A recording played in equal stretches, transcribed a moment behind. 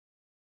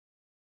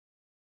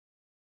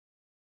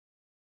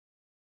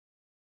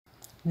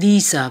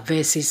These are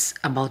verses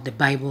about the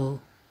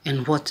Bible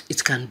and what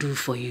it can do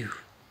for you.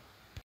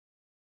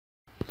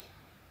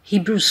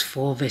 Hebrews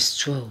 4 verse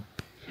 12.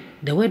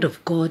 The word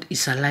of God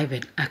is alive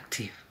and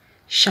active,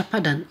 sharper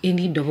than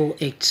any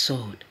double-edged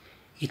sword.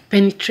 It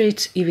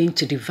penetrates even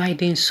to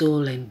dividing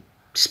soul and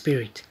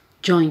spirit,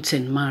 joints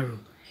and marrow.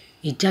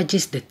 It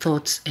judges the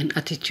thoughts and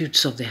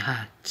attitudes of the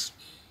heart.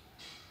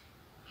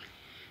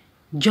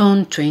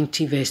 John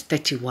 20 verse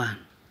 31.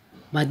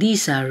 But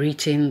these are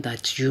written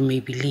that you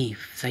may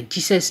believe that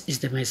Jesus is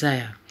the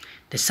Messiah,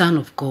 the Son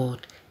of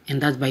God,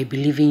 and that by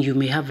believing you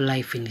may have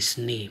life in his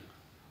name.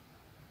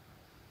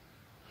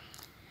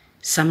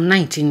 Psalm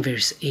 19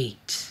 verse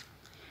 8.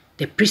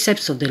 The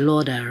precepts of the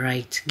Lord are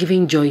right,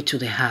 giving joy to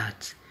the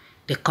heart.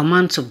 The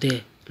commands of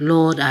the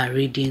Lord are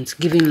radiant,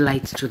 giving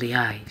light to the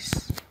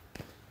eyes.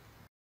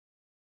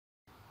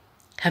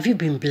 Have you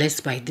been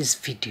blessed by this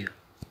video?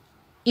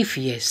 If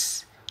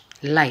yes,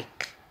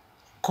 like,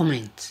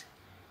 comment,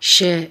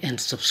 share and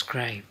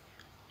subscribe.